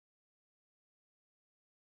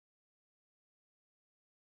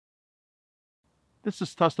This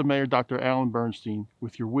is Tustin Mayor Dr. Allan Bernstein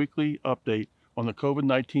with your weekly update on the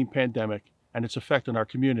COVID-19 pandemic and its effect on our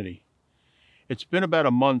community. It's been about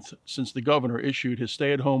a month since the governor issued his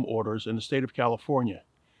stay-at-home orders in the state of California.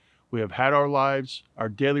 We have had our lives, our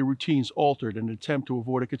daily routines altered in an attempt to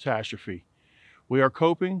avoid a catastrophe. We are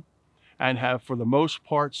coping and have, for the most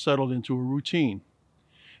part, settled into a routine.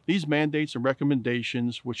 These mandates and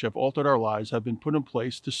recommendations which have altered our lives have been put in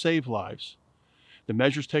place to save lives. The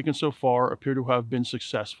measures taken so far appear to have been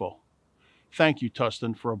successful. Thank you,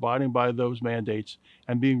 Tustin, for abiding by those mandates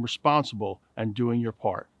and being responsible and doing your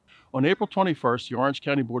part. On April 21st, the Orange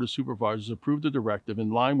County Board of Supervisors approved a directive in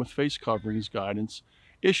line with face coverings guidance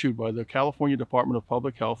issued by the California Department of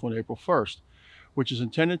Public Health on April 1st, which is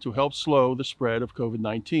intended to help slow the spread of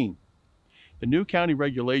COVID-19. The new county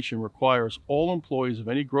regulation requires all employees of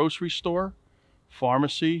any grocery store,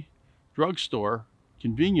 pharmacy, drugstore,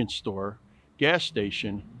 convenience store, gas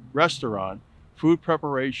station, restaurant, food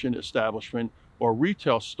preparation establishment, or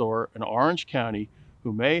retail store in Orange County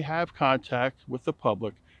who may have contact with the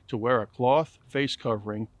public to wear a cloth face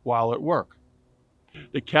covering while at work.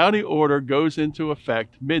 The county order goes into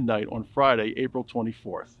effect midnight on Friday, April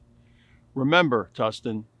 24th. Remember,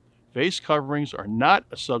 Tustin, face coverings are not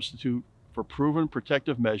a substitute for proven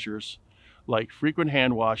protective measures like frequent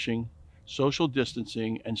hand washing, social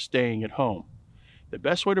distancing, and staying at home. The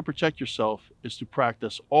best way to protect yourself is to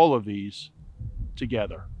practice all of these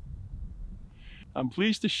together. I'm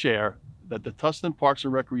pleased to share that the Tustin Parks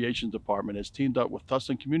and Recreation Department has teamed up with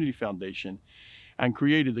Tustin Community Foundation and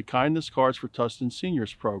created the Kindness Cards for Tustin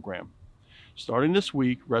Seniors program. Starting this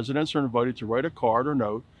week, residents are invited to write a card or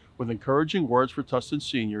note with encouraging words for Tustin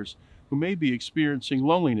seniors who may be experiencing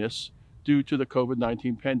loneliness due to the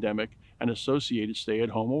COVID-19 pandemic and associated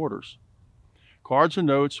stay-at-home orders. Cards or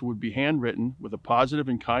notes would be handwritten with a positive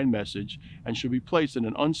and kind message and should be placed in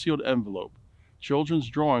an unsealed envelope. Children's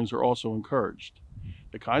drawings are also encouraged.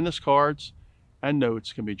 The kindness cards and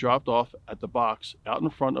notes can be dropped off at the box out in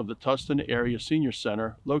front of the Tustin Area Senior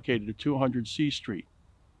Center located at 200 C Street.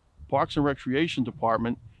 Parks and Recreation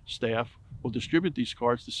Department staff will distribute these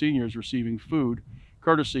cards to seniors receiving food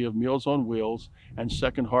courtesy of Meals on Wheels and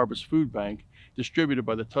Second Harvest Food Bank, distributed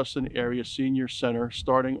by the Tustin Area Senior Center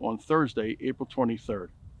starting on Thursday, April 23rd.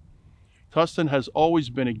 Tustin has always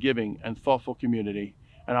been a giving and thoughtful community,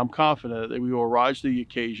 and I'm confident that we will rise to the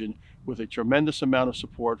occasion with a tremendous amount of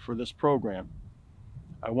support for this program.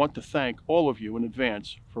 I want to thank all of you in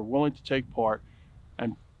advance for willing to take part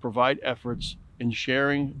and provide efforts in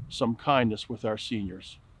sharing some kindness with our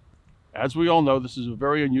seniors. As we all know, this is a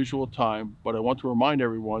very unusual time, but I want to remind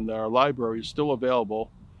everyone that our library is still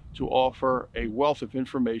available to offer a wealth of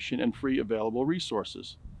information and free available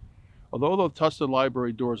resources. Although the Tustin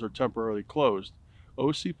Library doors are temporarily closed,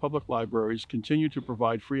 OC Public Libraries continue to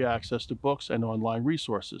provide free access to books and online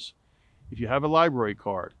resources. If you have a library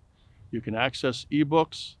card, you can access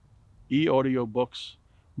ebooks, e-audiobooks,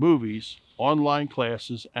 movies, online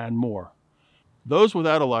classes, and more. Those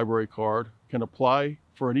without a library card can apply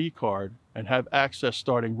for an e-card and have access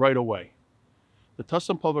starting right away. The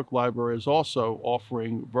Tustin Public Library is also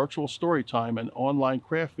offering virtual story time and online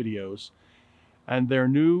craft videos, and their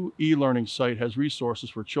new e-learning site has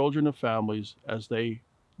resources for children and families as they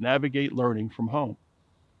navigate learning from home.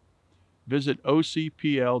 Visit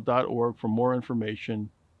ocpl.org for more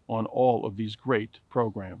information on all of these great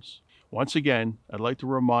programs. Once again, I'd like to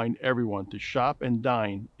remind everyone to shop and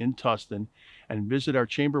dine in Tustin and visit our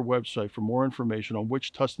chamber website for more information on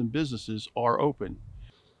which Tustin businesses are open.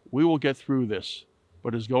 We will get through this,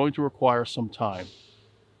 but it's going to require some time.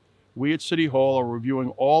 We at City Hall are reviewing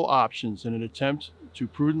all options in an attempt to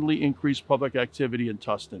prudently increase public activity in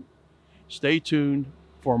Tustin. Stay tuned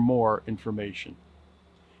for more information.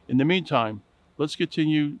 In the meantime, let's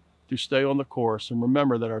continue to stay on the course and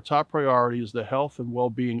remember that our top priority is the health and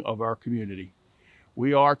well-being of our community.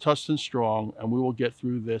 We are Tustin Strong, and we will get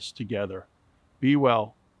through this together. Be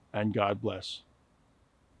well, and God bless.